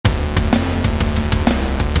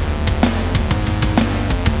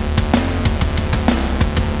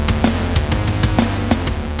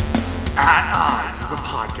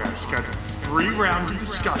3 rounds of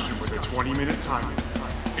discussion with a 20-minute time limit.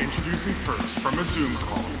 Introducing first from a Zoom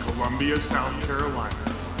call in Columbia, South Carolina,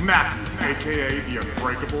 Matthew, aka the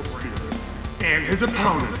Unbreakable Spirit. And his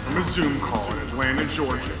opponent from a Zoom call in Atlanta,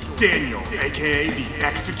 Georgia, Daniel, aka the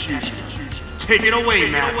Executioner. Take it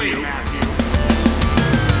away, Matthew.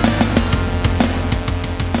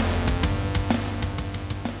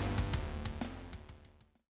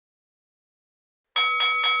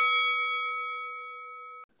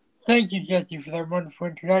 Thank you, Jesse, for that wonderful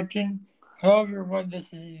introduction. Hello, everyone.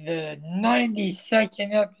 This is the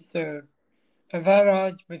 92nd episode of At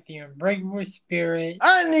Odds with the Unbreakable Spirit.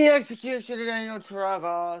 I'm the Executioner, Daniel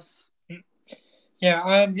Travas. Yeah,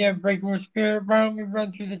 I'm the Unbreakable Spirit. Why don't we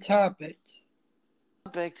run through the topics?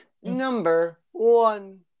 Topic number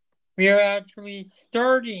 1. We are actually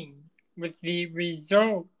starting with the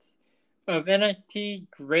results of NXT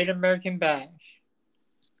Great American Bash.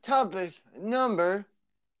 Topic number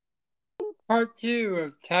Part 2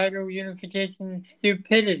 of Title Unification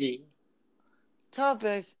Stupidity.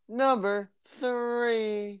 Topic number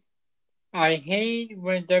 3. I hate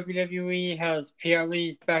when WWE has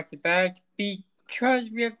PLEs back-to-back because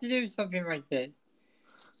we have to do something like this.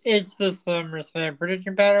 It's the SummerSlam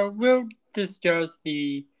prediction battle. We'll discuss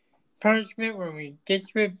the punishment when we get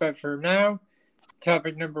to it, but for now,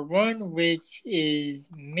 topic number 1, which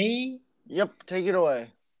is me. Yep, take it away.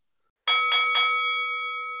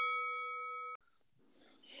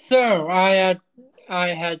 So, I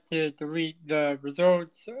had to delete the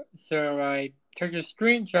results, so I took a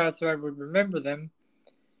screenshot so I would remember them.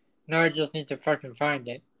 Now I just need to fucking find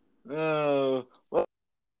it. Oh, well.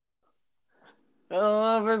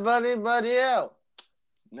 Hello, everybody, buddy out.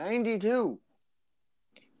 92.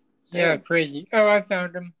 Yeah, crazy. Oh, I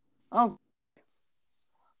found them. Oh.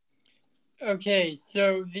 Okay,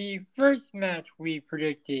 so the first match we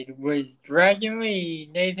predicted was Dragon Lee,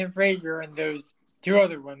 Nathan Frazier, and those 2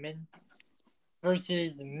 other women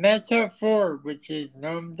versus Meta 4, which is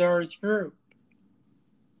Noam Dar's group.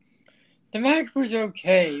 The match was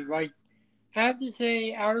okay. I have to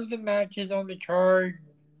say, out of the matches on the card,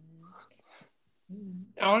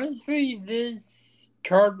 honestly, this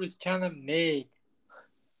card was kind of mid.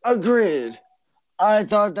 Agreed. I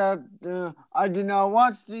thought that I did not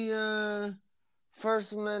watch the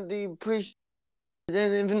first match, the pre-show. I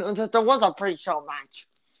didn't even know that there was a pre-show match.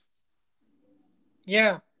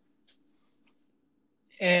 Yeah.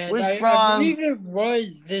 And I believe it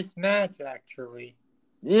was this match, actually.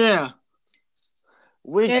 Yeah.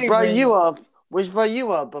 Which brought you up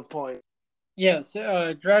a point. Yes,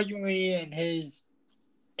 Dragon Lee and his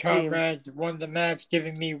comrades won the match,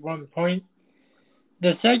 giving me 1 point.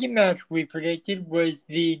 The second match we predicted was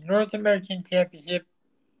the North American Championship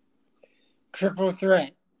Triple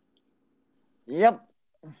Threat. Yep.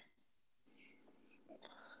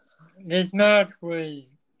 This match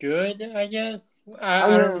was good, I guess. I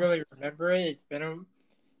don't really remember it.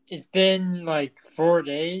 It's been like 4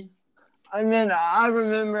 days. I mean, I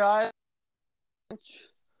remember I thought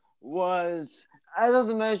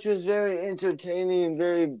the match was very entertaining and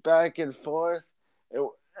very back and forth.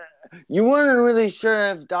 You weren't really sure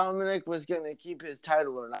if Dominic was going to keep his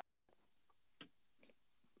title or not.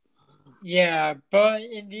 Yeah, but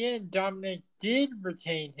in the end, Dominic did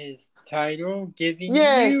retain his title, giving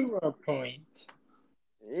you a point.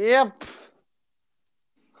 Yep.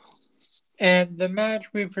 And the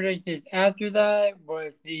match we predicted after that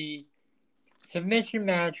was the submission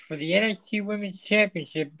match for the NXT Women's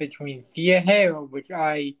Championship between Thea Hale, which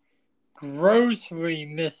I grossly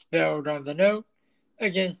misspelled on the note,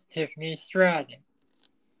 against Tiffany Stratton.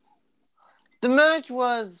 The match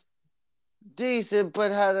was decent,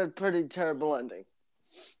 but had a pretty terrible ending.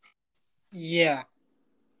 Yeah.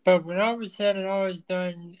 But when all was said and all was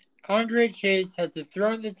done, Andre Chase had to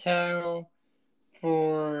throw in the towel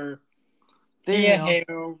for Thea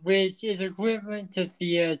Hale, which is equivalent to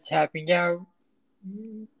Thea tapping out,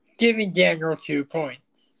 giving Daniel 2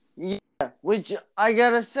 points. Yeah, which I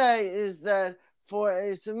gotta say is that for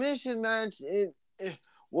a submission match, the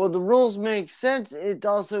rules make sense. It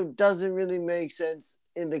also doesn't really make sense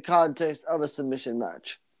in the context of a submission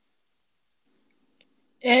match.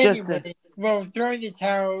 Anyway, throwing the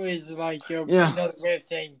towel is like another way of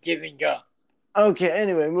saying giving up. Okay,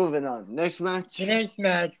 anyway, moving on. Next match. The next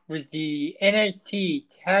match was the NXT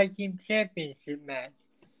Tag Team Championship match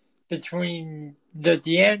between the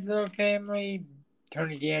D'Angelo family,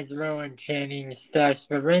 Tony D'Angelo and Channing Stacks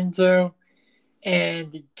Lorenzo,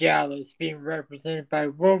 and Gallus, being represented by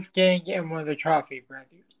Wolfgang and one of the Coffee Brothers.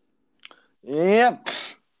 Yep.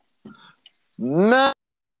 Match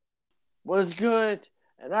was good,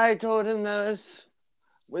 and I told him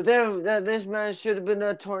that this match should have been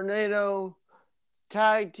a tornado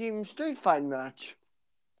tag team street fight match.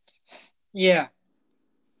 Yeah.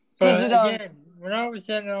 'Cause But again, when I was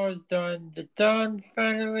said I was done, the Dawn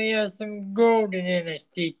finally has some gold in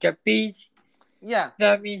NXT, capiche? Yeah.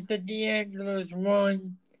 That means that D'Angelo's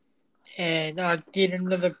won, and I'll get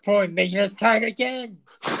another point, making us tied again.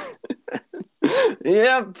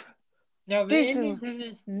 Yep. Now, the Decent. ending to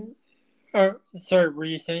this... Oh, sorry, were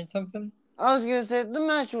you saying something? I was going to say, the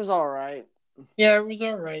match was alright. Yeah, it was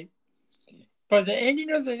alright. But the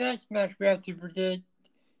ending of the next match we have to predict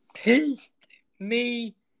pissed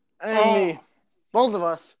me And me. Both of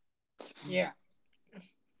us. Yeah.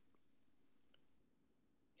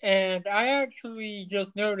 And I actually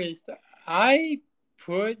just noticed I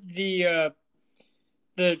put the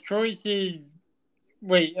choices.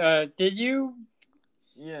 Wait, did you?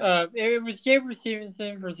 Yeah. It was Gable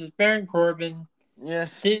Stevenson versus Baron Corbin.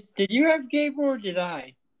 Yes. Did you have Gable or did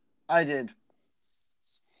I? I did.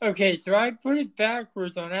 Okay, so I put it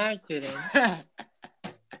backwards on accident.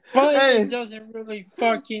 But Hey. it doesn't really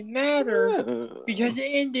fucking matter because it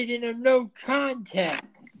ended in a no contest.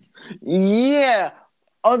 Yeah.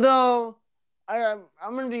 Although, I'm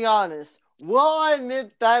going to be honest. Well, I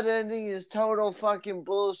admit that ending is total fucking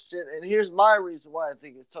bullshit. And here's my reason why I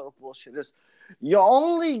think it's total bullshit. Is you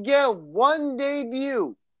only get one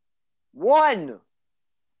debut. One.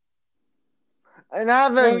 And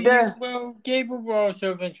have a well, Gable will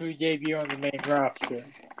also eventually debut on the main roster.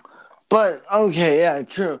 But, okay, yeah,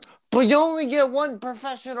 true. But you only get one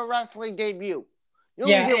professional wrestling debut. You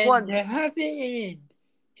only get one. To have it end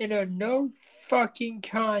in a no fucking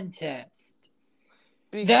contest.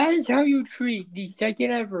 That is how you treat the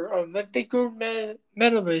second ever Olympic gold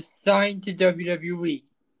medalist signed to WWE.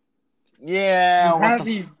 Yeah, you have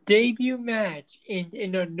his debut match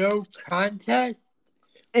in a no contest?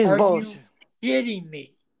 Is bullshit. You kidding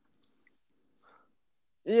me?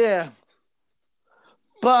 Yeah.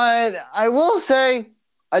 But I will say,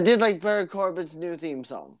 I did like Baron Corbin's new theme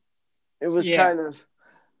song. It was kind of,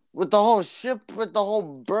 with the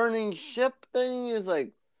whole burning ship thing, is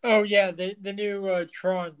like... Oh, yeah, the new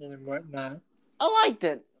Trons and whatnot. I liked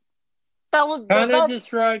it. That was... Kind of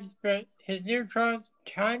describes, but his new Trons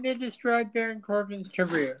kind of describe Baron Corbin's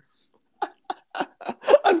career.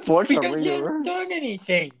 Unfortunately. Because he hasn't done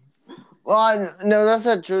anything. Well, no, that's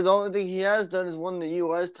not true. The only thing he has done is won the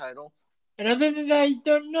U.S. title. And other than that, he's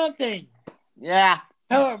done nothing. Yeah.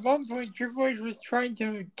 Hell, at one point, Triple H was trying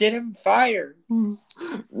to get him fired.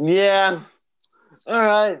 Yeah. All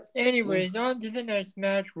right. Anyways, on to the next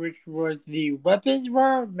match, which was the Weapons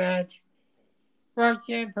World match.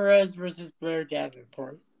 Roxanne Perez versus Blair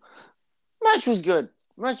Davenport. Match was good.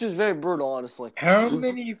 Match was very brutal, honestly. How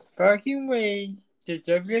many fucking ways does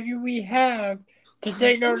WWE have to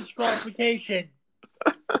say no to disqualification?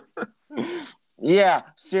 Yeah,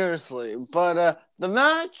 seriously. But the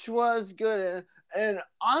match was good. And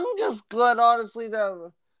I'm just glad, honestly,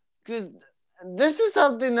 that... Because this is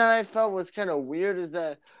something that I felt was kind of weird, is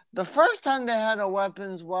that the first time they had a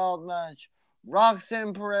Weapons Wild match,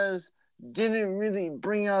 Roxanne Perez didn't really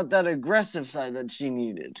bring out that aggressive side that she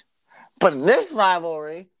needed. But in this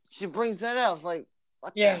rivalry, she brings that out. It's like,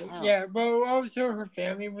 what the hell? Yeah. Well, also her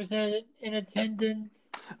family was in attendance.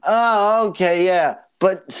 Oh, okay, yeah.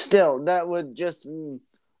 But still, that would just...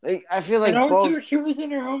 I feel like and also, both... she was in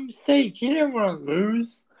her home state. She didn't want to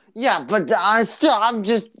lose. Yeah, but I'm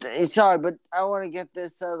just... Sorry, but I want to get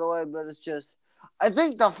this out of the way, but it's just... I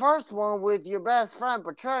think the first one with your best friend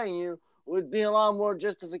portraying you would be a lot more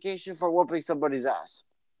justification for whooping somebody's ass.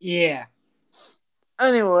 Yeah.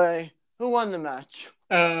 Anyway, who won the match?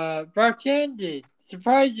 Roxanne did,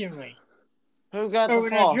 surprisingly. Who got the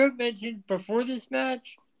fall? And I should mention, before this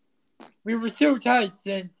match, we were so tight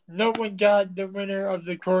since no one got the winner of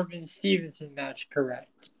the Corbin-Stevenson match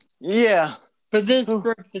correct. Yeah. But this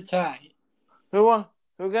broke the tie. Who won?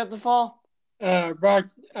 Who got the fall?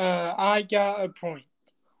 I got a point.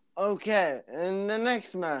 Okay, and the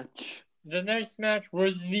next match? The next match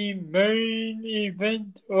was the main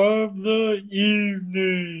event of the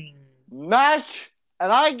evening. Match,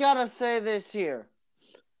 and I gotta say this here.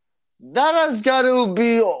 That has got to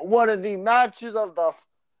be one of the matches of the...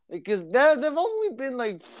 Because there've only been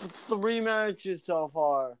like 3 matches so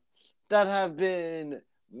far that have been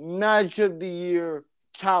match of the year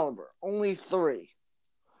caliber. Only 3.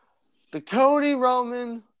 The Cody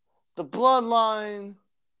Roman, the Bloodline...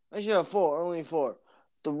 I should have 4, only 4.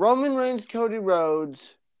 The Roman Reigns, Cody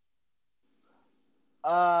Rhodes,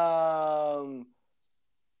 Usos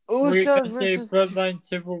versus... Bloodline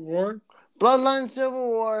Civil War? Bloodline Civil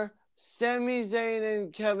War, Sami Zayn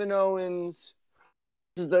and Kevin Owens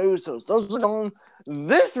versus the Usos. Those were the only...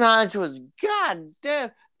 This match was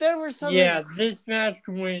goddamn... there were some. Yeah, this match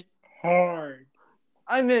went hard.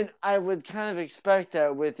 I mean, I would kind of expect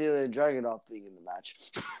that with Ilya Dragunov being in the match.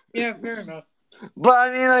 Yeah, fair enough. But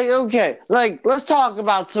I mean, like, okay, like, let's talk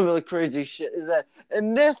about some of the crazy shit. Is that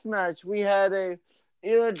in this match we had a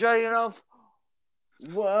Ilya Dragunov,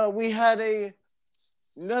 we had a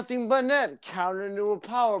nothing but net counter into a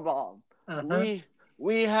power bomb. Uh-huh.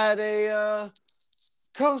 We had a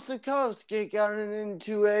coast to coast kick out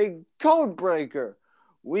into a code breaker.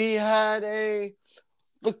 We had the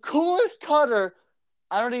coolest cutter.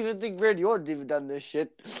 I don't even think Randy Orton even done this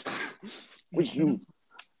shit.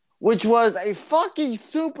 Which was a fucking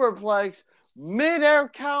superplex mid-air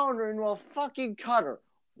counter into a fucking cutter.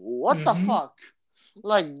 What the fuck?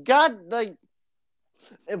 Like, God, like,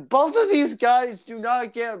 if both of these guys do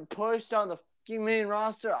not get pushed on the fucking main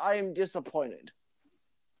roster, I am disappointed.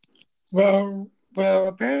 Well,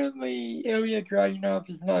 apparently Ilya Dragunov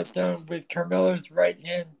is not done with Carmelo's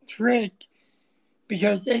right-hand trick,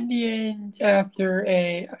 because in the end, after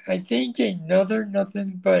I think another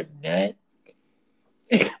nothing but net,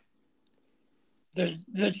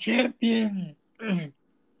 the champion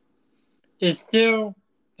is still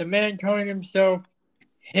the man calling himself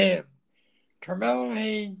him. Carmelo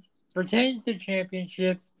Hayes retains the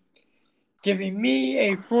championship, giving me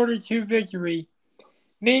a 4-2 victory,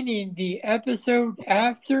 meaning the episode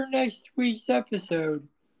after next week's episode,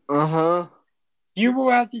 you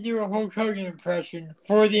will have to do a Hulk Hogan impression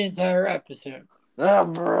for the entire episode. Oh,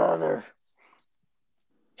 brother.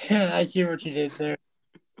 I see what you did there.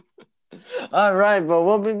 All right, but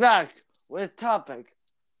we'll be back with topic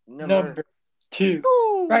number 2.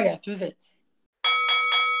 Right after this.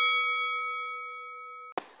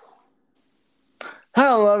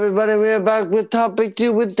 Hello, everybody. We are back with topic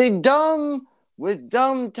 2 with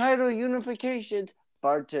dumb title unification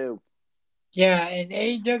part 2. Yeah, and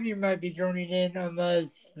AEW might be joining in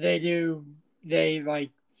unless they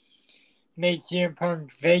made CM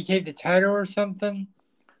Punk vacate the title or something.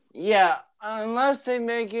 Yeah, unless they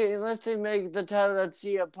make the title that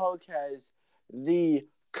CM Punk has the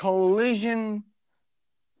Collision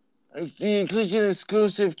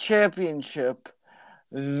exclusive championship,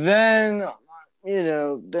 then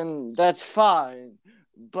that's fine.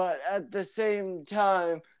 But at the same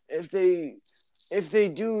time, if they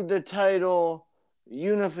do the title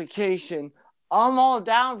unification, I'm all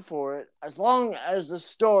down for it as long as the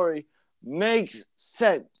story makes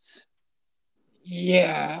sense.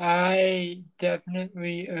 Yeah, I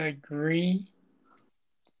definitely agree.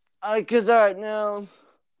 Because, all right, now,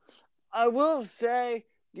 I will say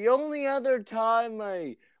the only other time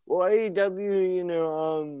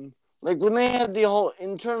AEW, like when they had the whole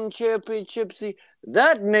interim championship,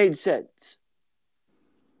 that made sense.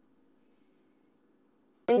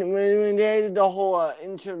 When they did the whole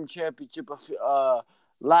interim championship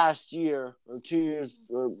last year or 2 years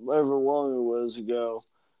or whatever long it was ago,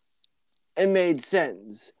 it made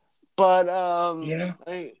sense. But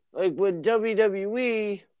like when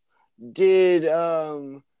WWE did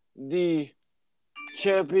the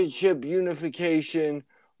championship unification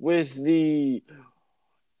with the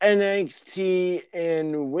NXT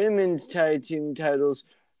and women's tag team titles,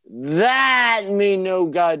 that made no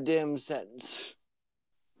goddamn sense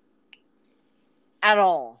at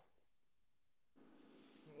all.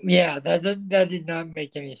 Yeah, that did not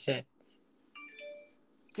make any sense.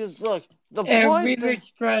 Because look, we've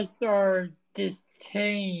expressed our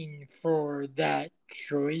disdain for that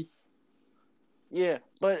choice. Yeah,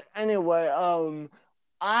 but anyway,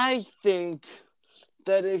 I think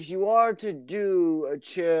that if you are to do a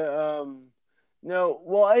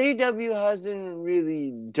AEW hasn't really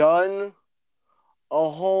done a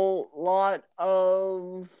whole lot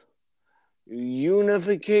of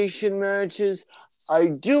unification matches. I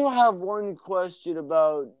do have one question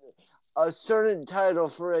about a certain title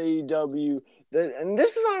for AEW and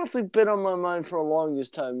this has honestly been on my mind for the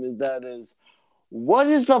longest time. What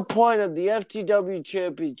is the point of the FTW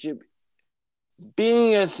Championship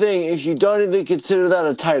being a thing if you don't even consider that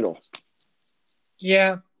a title?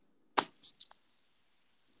 Yeah.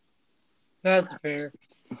 That's fair.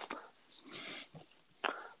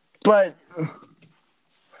 But,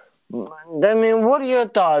 I mean, what are your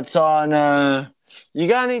thoughts on, you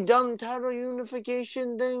got any dumb title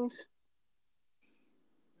unification things?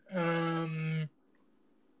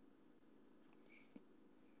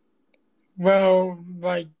 Well,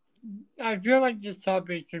 like, I feel like this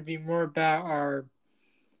topic should be more about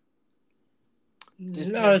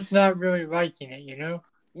us not really liking it, you know?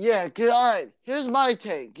 Yeah, alright, here's my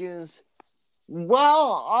take I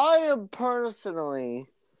am personally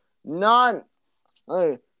not,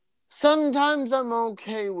 sometimes I'm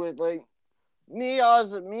okay with, me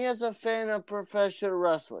as a fan of professional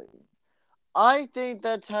wrestling, I think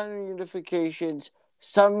that title unifications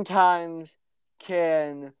sometimes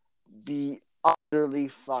can be utterly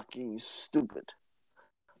fucking stupid.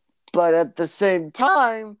 But at the same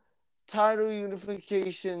time, title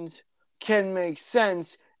unifications can make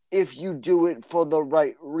sense if you do it for the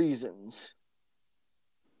right reasons.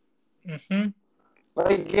 Mm-hmm.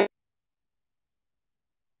 Like,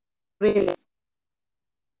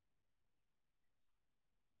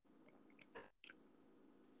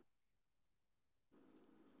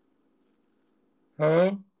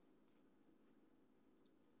 Huh?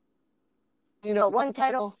 one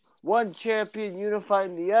title, one champion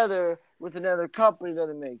unifying the other with another company, then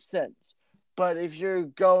it makes sense. But if you're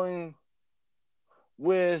going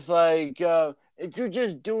with, if you're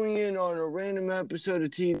just doing it on a random episode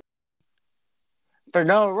of TV for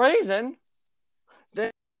no reason, then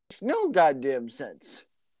it makes no goddamn sense.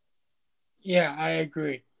 Yeah, I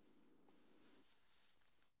agree.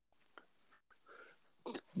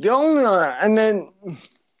 The only, and then,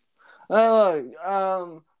 regarding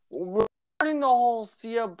the whole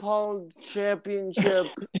CM Punk championship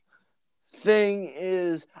thing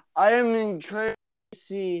is, I am intrigued to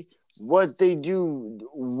see what they do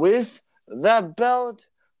with that belt,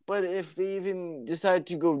 but if they even decide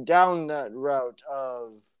to go down that route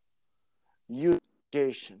of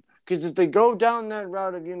unification. Because if they go down that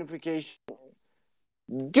route of unification,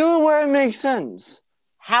 do it where it makes sense.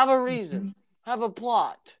 Have a reason. Have a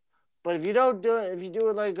plot. But if you don't do it, if you do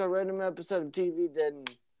it like a random episode of TV, then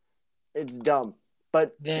it's dumb.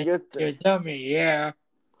 But Then you tell me, yeah.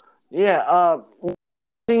 yeah.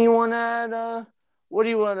 Anything you want to add? What do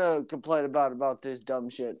you want to complain about this dumb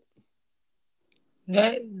shit?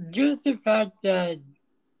 That just the fact that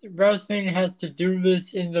wrestling has to do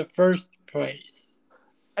this in the first place.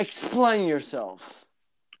 Explain yourself.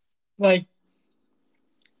 Like,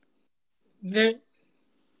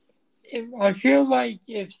 I feel like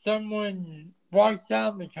if someone walks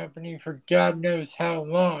out of the company for God knows how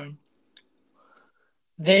long,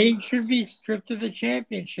 they should be stripped of the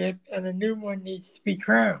championship and a new one needs to be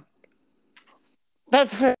crowned.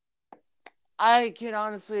 That's fair. I can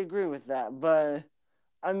honestly agree with that, but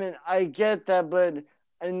I mean, I get that, but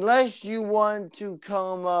unless you want to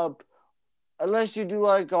come up, unless you do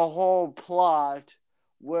like a whole plot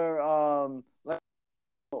where, like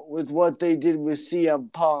with what they did with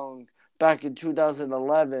CM Punk back in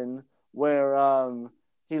 2011, where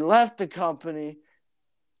he left the company,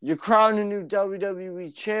 you crown a new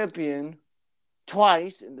WWE champion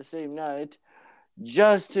twice in the same night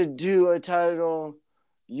just to do a title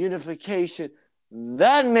unification.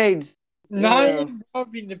 That made Not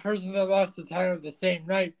involving the person that lost the title the same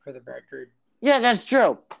night, for the record. Yeah, that's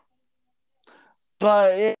true.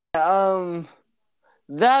 But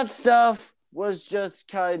that stuff was just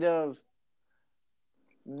kind of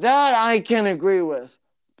that I can agree with.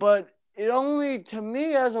 But it only to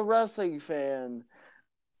me as a wrestling fan,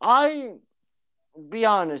 I be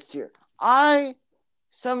honest here. I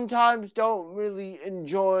sometimes don't really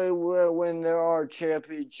enjoy when there are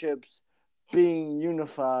championships being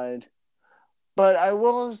unified. But I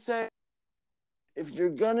will say, if you're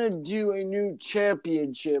gonna do a new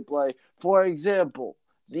championship, like for example,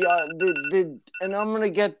 and I'm gonna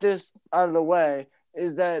get this out of the way,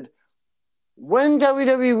 is that when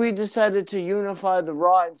WWE decided to unify the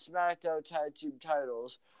Raw and SmackDown Tag Team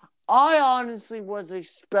titles, I honestly was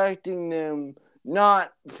expecting them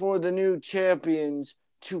not for the new champions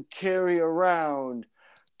to carry around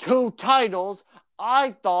two titles.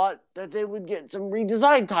 I thought that they would get some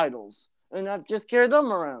redesigned titles and not just carry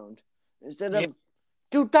them around instead of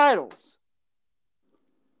two titles.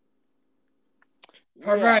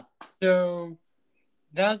 All right, so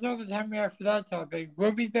that's all the time we have for that topic.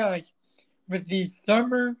 We'll be back with the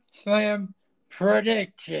SummerSlam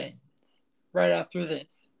predictions right after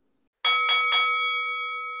this.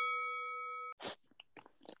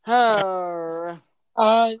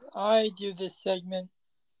 I do this segment.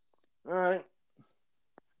 All right.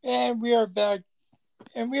 And we are back.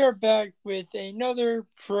 And we are back with another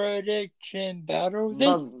prediction battle.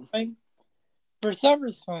 This time for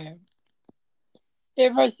SummerSlam.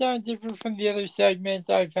 If I sound different from the other segments,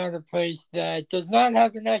 I found a place that does not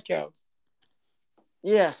have an echo.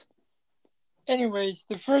 Yes. Anyways,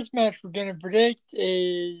 the first match we're going to predict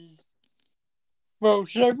is... Well,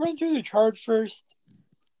 should I run through the card first?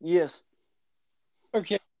 Yes.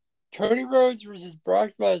 Okay. Cody Rhodes versus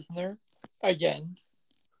Brock Lesnar. Again.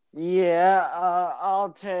 Yeah,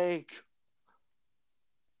 I'll take...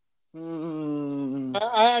 I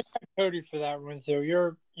got Cody for that one, so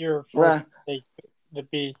you're forced to take the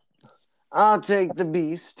Beast. I'll take the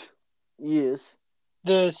Beast. Yes.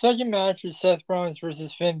 The second match is Seth Rollins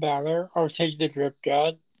versus Finn Balor. I'll take the drip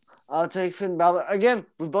god. I'll take Finn Balor. Again,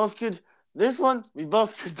 we both could. This one, we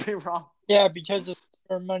both could be wrong. Yeah, because of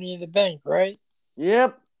Money in the Bank, right?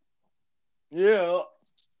 Yep. Yeah.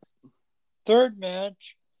 Third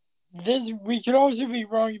match. This we could also be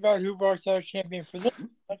wrong about who walks out champion for this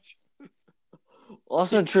match.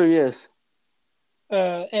 Also true, yes.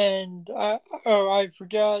 I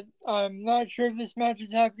forgot. I'm not sure if this match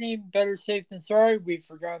is happening. Better safe than sorry. We've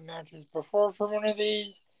forgotten matches before for one of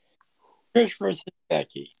these. Trish versus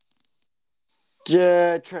Becky.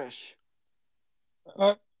 Trish.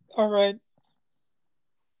 All right.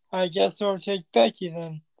 I guess I'll take Becky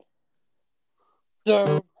then.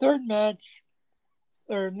 So third match,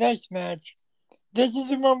 or next match. This is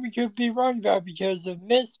the one we could be wrong about because of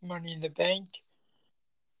Miss Money in the Bank.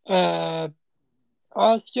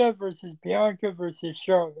 Asuka versus Bianca versus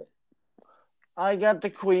Charlotte. I got the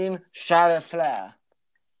Queen, Charlotte Flair.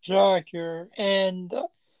 Shocker. And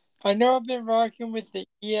I know I've been rocking with the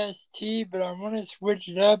EST, but I want to switch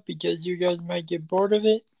it up because you guys might get bored of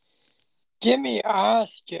it. Give me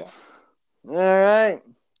Asuka. All right.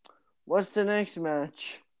 What's the next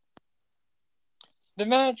match? The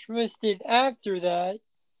match listed after that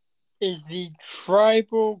is the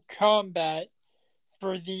Tribal Combat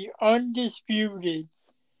for the undisputed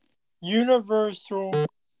Universal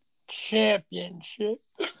Championship.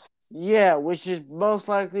 Yeah, which is most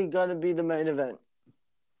likely going to be the main event.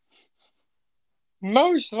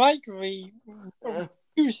 Most likely,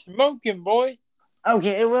 you smoking, boy.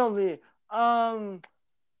 Okay, it will be.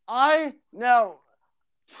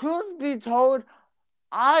 Truth be told,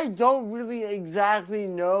 I don't really exactly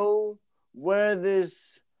know where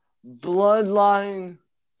this bloodline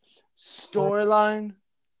storyline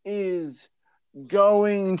is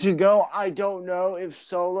going to go. I don't know if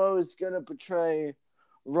Solo is going to portray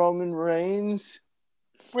Roman Reigns.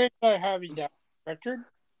 Which I have you down record.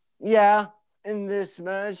 Yeah, in this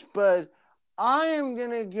match, but I am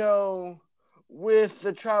going to go with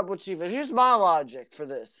the Tribal Chief. And here's my logic for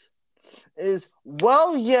this. Yes,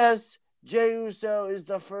 Jey Uso is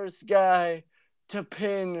the first guy to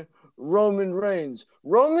pin Roman Reigns.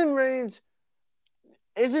 Roman Reigns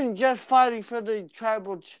isn't just fighting for the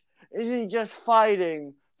isn't just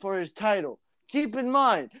fighting for his title. Keep in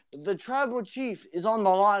mind, the Tribal Chief is on the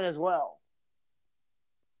line as well.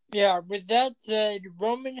 Yeah, with that said,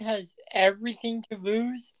 Roman has everything to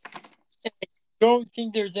lose. And I don't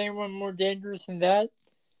think there's anyone more dangerous than that.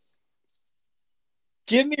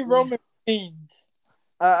 Give me Roman Reigns.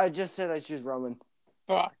 I just said I choose Roman.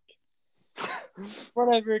 Fuck.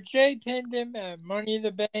 Whatever. Jay pinned him at Money in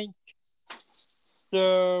the Bank.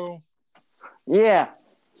 So. Yeah.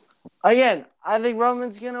 Again, I think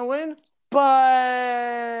Roman's going to win,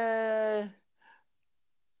 but.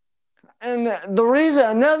 And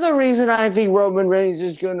another reason I think Roman Reigns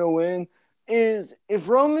is going to win is if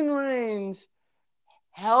Roman Reigns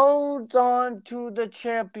held on to the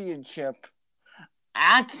championship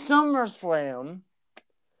at SummerSlam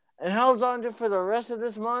and held on to it for the rest of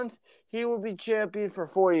this month, he will be champion for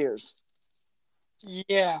 4 years.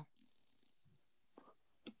 Yeah.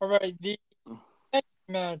 All right. The next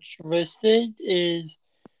match listed is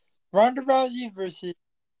Ronda Rousey versus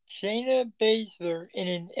Shayna Baszler in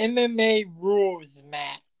an MMA rules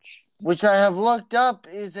match. Which I have looked up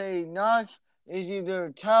is either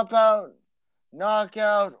tap out,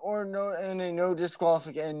 knockout, or no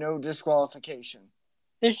disqualification.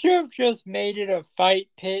 They should have just made it a fight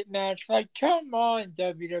pit match. Like, come on,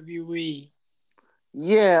 WWE.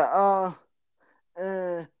 Yeah,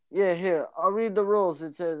 here, I'll read the rules.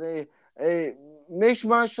 It says a mixed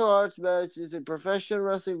martial arts match is a professional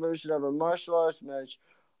wrestling version of a martial arts match.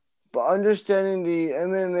 But understanding the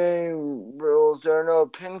MMA rules, there are no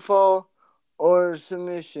pinfall or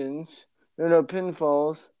submissions. There are no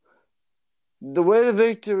pinfalls. The way to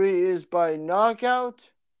victory is by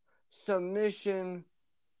knockout, submission,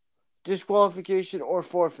 disqualification, or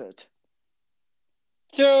forfeit.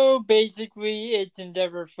 So basically, it's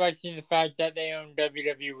Endeavor flexing the fact that they own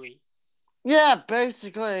WWE. Yeah,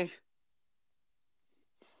 basically.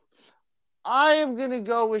 I am going to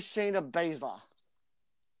go with Shayna Baszler.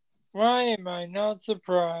 Why am I not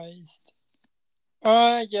surprised?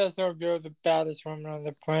 I guess I'll go the baddest woman on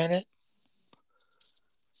the planet.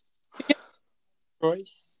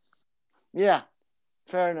 Choice. Yeah,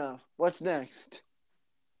 fair enough. What's next?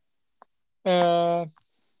 Hang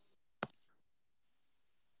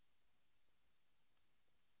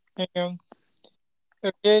on.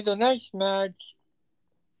 Okay, the next match.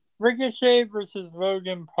 Ricochet versus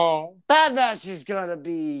Logan Paul. That match is gonna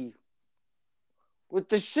be with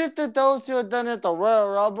the shit that those two have done at the Royal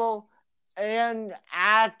Rumble. And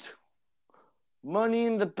at Money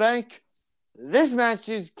in the Bank, this match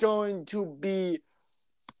is going to be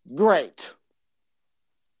great.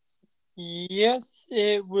 Yes,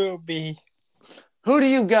 it will be. Who do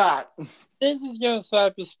you got? This is gonna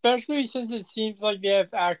slap, especially since it seems like they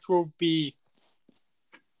have actual beef.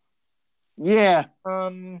 Yeah.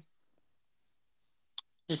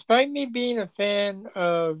 Despite me being a fan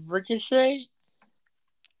of Ricochet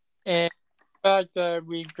and the fact that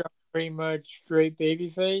we've got pretty much straight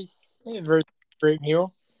babyface versus straight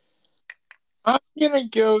heel, I'm gonna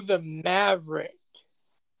go the Maverick.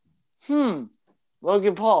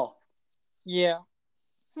 Logan Paul. Yeah.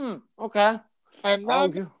 Okay. I'm not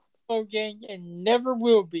a gang and never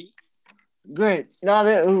will be. Great. Not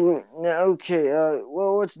it. Okay.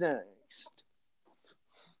 Well, what's next?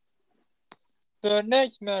 The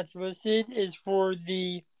next match listed is for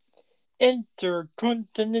the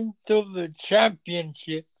Intercontinental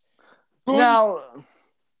Championship. Now,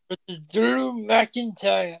 versus Drew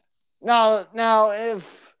McIntyre. Now,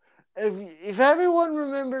 if everyone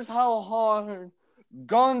remembers how hard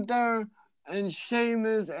Gunther and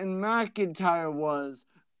Sheamus and McIntyre was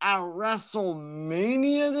at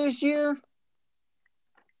WrestleMania this year,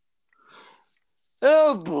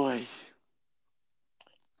 oh boy.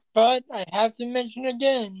 But I have to mention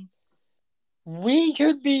again, we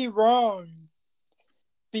could be wrong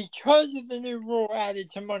because of the new rule added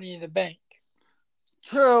to Money in the Bank.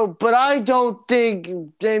 True, but I don't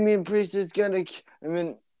think Damian Priest is gonna.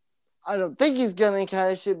 I don't think he's gonna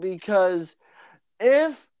cash it because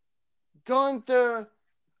if Gunther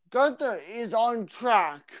is on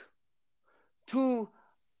track to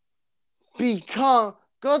become.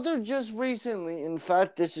 Gunther just recently, in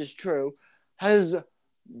fact, this is true, has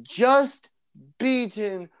just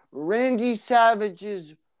beaten Randy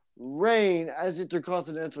Savage's reign as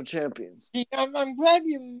Intercontinental Champion. See, I'm glad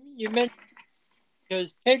you mentioned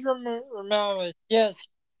because Pedro Morales, yes,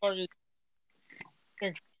 he was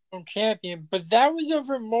champion, but that was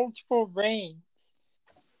over multiple reigns.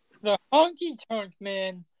 The Honky Tonk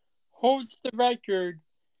Man holds the record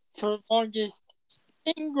for longest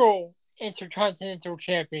single Intercontinental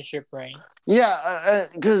Championship reign. Yeah,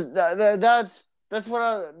 because that's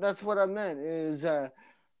what I meant is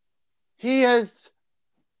he has,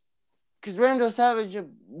 because Randy Savage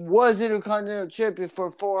was Intercontinental Champion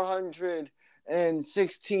for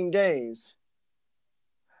 416 days.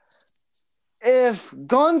 If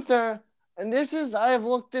Gunther, and I have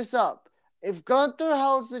looked this up, if Gunther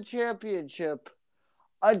holds the championship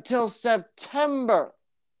until September,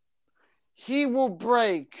 he will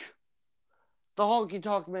break the Honky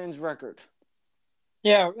Tonk Man's record.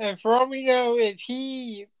 Yeah, and for all we know, if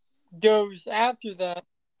he goes after that,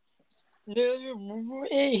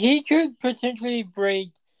 he could potentially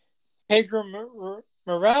break Pedro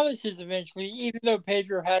Morales' eventually, even though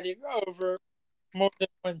Pedro had it over more than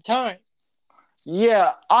one time.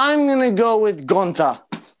 Yeah, I'm going to go with Gunther.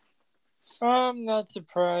 I'm not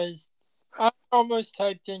surprised. I almost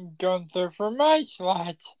typed in Gunther for my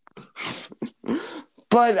slot.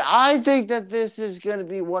 But I think that this is going to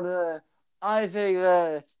be one of the... I think...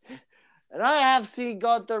 and I have seen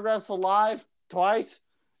Gunther wrestle live twice.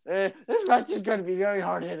 This match is going to be very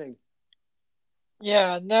hard-hitting.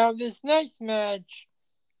 Yeah, now this next match...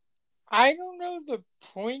 I don't know the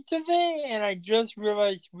point of it, and I just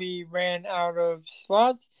realized we ran out of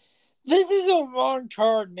slots. This is a long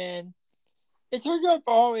card, man. It took up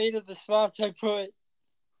all 8 of the slots I put.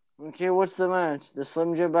 Okay, what's the match? The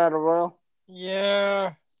Slim Jim Battle Royal?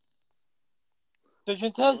 Yeah. The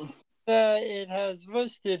contestants that it has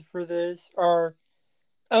listed for this are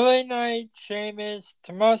LA Knight, Sheamus,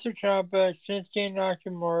 Tommaso Ciampa, Shinsuke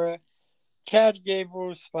Nakamura, Chad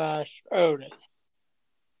Gable / Otis.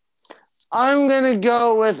 I'm going to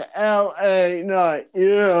go with LA Knight.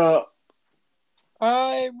 Yeah.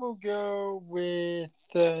 I will go with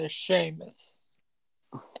Sheamus.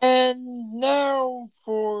 And now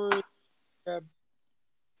for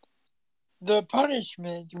the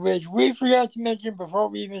punishment, which we forgot to mention before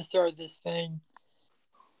we even start this thing.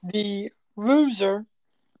 The loser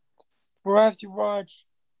will have to watch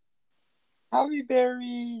Halle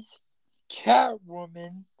Berry's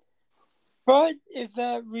Catwoman. But if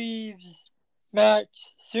that leaves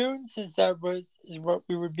Max soon, since that is what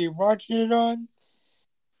we would be watching it on,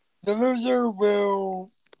 the loser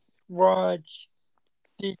will watch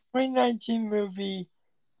the 2019 movie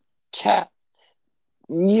Cats.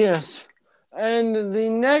 Yes. And the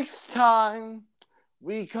next time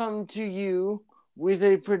we come to you with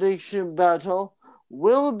a prediction battle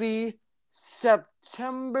will be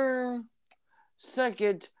September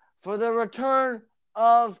 2nd for the return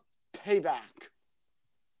of Payback.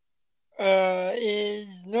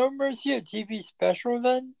 Is No Mercy a TV special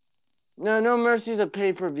then? No, No Mercy's a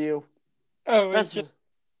pay-per-view. Oh, That's it's just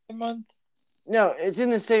a month? no, it's in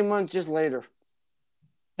the same month, just later.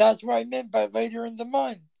 That's what I meant by later in the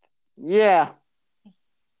month. Yeah.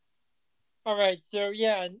 Alright, so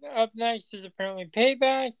yeah, up next is apparently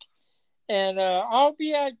Payback. And I'll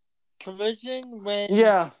be at Collision when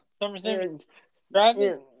SummerSlam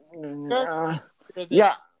Travis.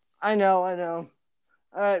 Yeah, I know.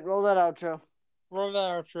 Alright, roll that outro. Roll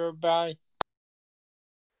that outro, bye.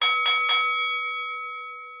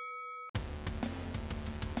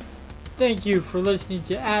 Thank you for listening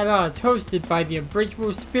to At Odds, hosted by the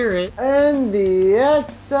Unbreakable Spirit And the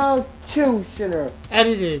Executioner.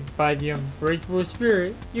 Edited by the Unbreakable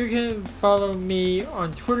Spirit. You can follow me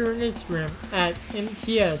on Twitter and Instagram at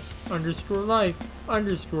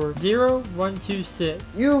MTS_life_0126.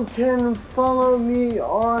 You can follow me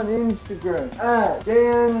on Instagram at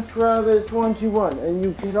DanTravis121, and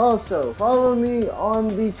you can also follow me on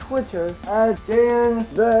the Twitter at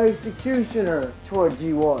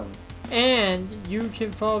DanTheExecutioner21. And you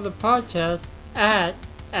can follow the podcast at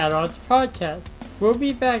Odds Podcast. We'll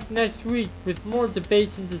be back next week with more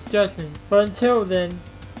debates and discussions, but until then,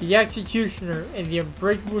 the Executioner and the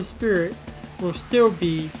Unbreakable Spirit will still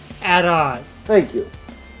be at odds. Thank you,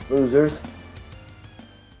 losers.